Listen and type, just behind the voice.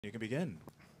You can begin.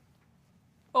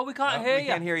 Oh, we can't hear you. We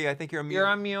can't hear you. I think you're on mute. You're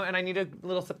on mute, and I need a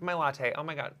little sip of my latte. Oh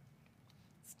my god.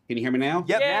 Can you hear me now?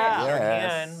 Yep. Yeah.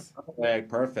 Yes. Perfect,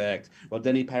 perfect. Well,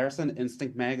 Denny Patterson,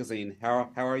 Instinct Magazine. How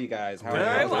are you guys? How are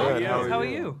Very you? well. Good. How are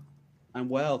you? I'm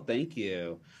well, thank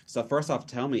you. So first off,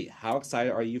 tell me, how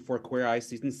excited are you for Queer Eye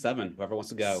Season 7? Whoever wants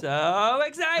to go. So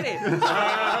excited.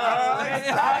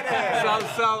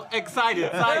 So excited.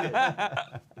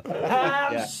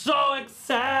 I'm so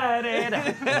excited.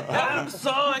 I'm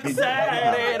so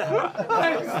excited.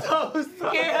 I'm so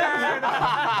scared.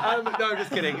 No, I'm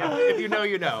just kidding. If you know,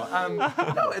 you know.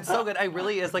 No, it's so good. It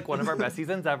really is like one of our best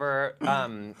seasons ever.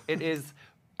 It is.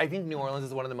 I think New Orleans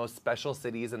is one of the most special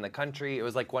cities in the country. It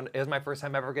was my first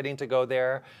time ever getting to go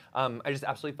there. I just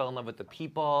absolutely fell in love with the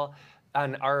people.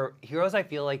 And our heroes, I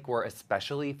feel like, were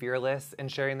especially fearless in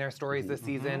sharing their stories this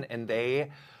season. And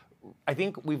I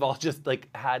think we've all just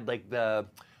had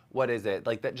what is it?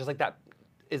 Like that, just like that.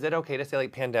 Is it okay to say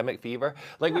like pandemic fever?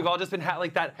 Like we've all just been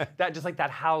that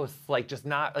house, like just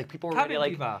not like people were cabin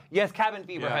ready fever. Yes, cabin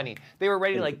fever, honey. They were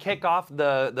ready to like kick off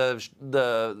the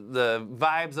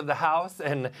vibes of the house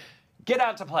and get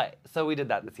out to play. So we did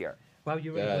that this year. Wow,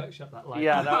 you really workshop that line.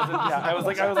 Yeah, that was it. Yeah, I was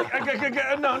like,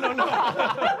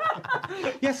 no.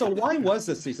 Yeah, so why was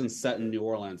this season set in New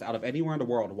Orleans? Out of anywhere in the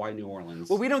world, why New Orleans?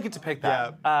 Well, we don't get to pick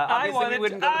that. I Obviously, we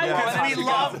wouldn't go to New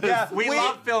Orleans Because We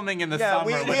love filming in the summer.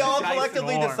 We all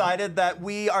collectively decided that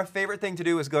our favorite thing to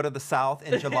do is go to the South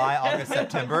in July, August,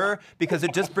 September, because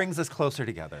it just brings us closer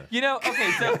together. You know,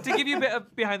 okay, so to give you a bit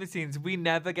of behind the scenes, we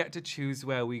never get to choose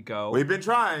where we go. We've been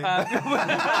trying.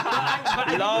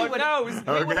 Lord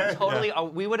knows.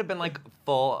 We would have been like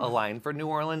full aligned for New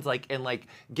Orleans, like in like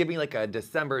give me like a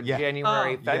December,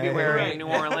 January, February New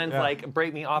Orleans, like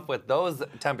break me off with those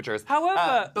temperatures.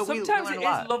 However, but sometimes we it learned a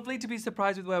lot. is lovely to be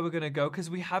surprised with where we're going to go because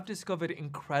we have discovered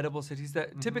incredible cities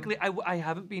that typically I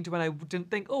haven't been to and I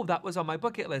didn't think, oh, that was on my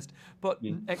bucket list. But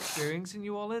experiencing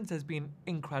New Orleans has been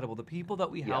incredible. The people that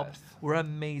we helped were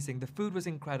amazing. The food was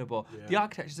incredible. The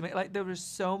architecture is amazing. Like there were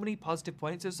so many positive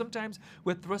points. So sometimes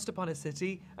we're thrust upon a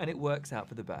city and it works out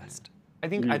for the best. I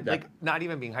think, like, not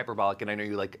even being hyperbolic, and I know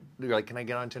you're like, can I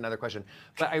get on to another question?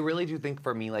 But I really do think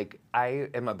for me, like, I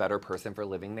am a better person for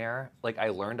living there. Like, I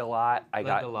learned a lot.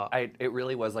 It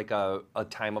really was like a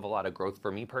time of a lot of growth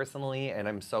for me personally, and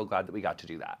I'm so glad that we got to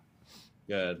do that.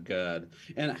 Good.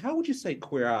 And how would you say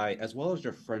Queer Eye, as well as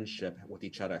your friendship with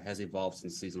each other, has evolved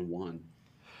since season 1?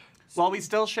 Well, we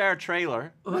still share a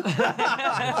trailer. That's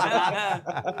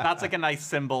like a nice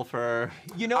symbol for...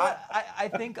 You know what? I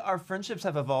think our friendships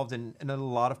have evolved in a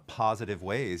lot of positive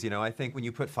ways. You know, I think when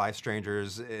you put 5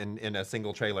 strangers in a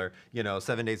single trailer,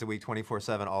 7 days a week,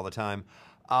 24/7, all the time,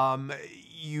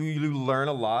 you learn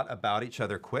a lot about each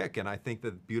other quick. And I think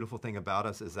the beautiful thing about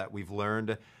us is that we've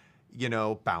learned...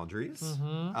 boundaries.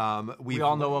 We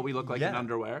all know what we look like in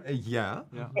underwear. For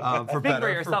Think better for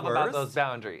or yourself for about worse. those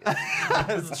boundaries.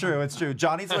 It's true.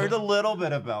 Johnny's learned a little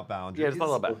bit about boundaries. Yeah, just a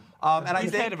little bit. And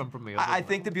He's heard of them from me. I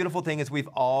think the beautiful thing is we've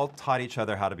all taught each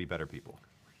other how to be better people.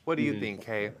 What do you think,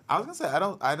 Kay? I was gonna say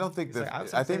I don't think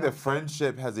that. I think the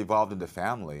friendship has evolved into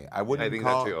family. I think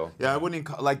that too. Yeah, I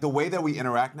wouldn't like the way that we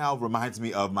interact now reminds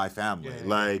me of my family.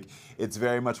 Like it's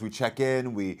very much we check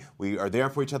in, we are there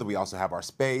for each other. We also have our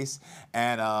space,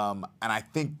 and I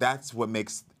think that's what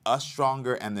makes us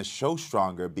stronger and the show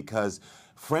stronger because.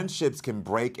 Friendships can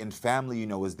break and family,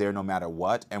 is there no matter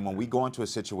what. And when we go into a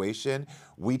situation,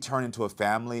 we turn into a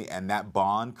family and that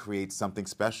bond creates something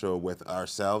special with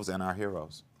ourselves and our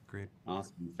heroes. Great.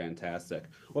 Awesome, fantastic.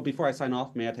 Well, before I sign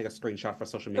off, may I take a screenshot for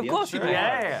social media? Of course you may.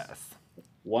 Yes.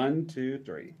 1, 2,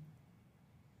 3.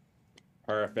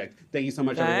 Perfect. Thank you so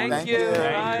much, Thank everyone.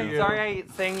 you. Sorry I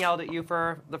yelled at you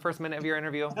for the first minute of your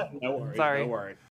interview. No worries. Sorry. No worries.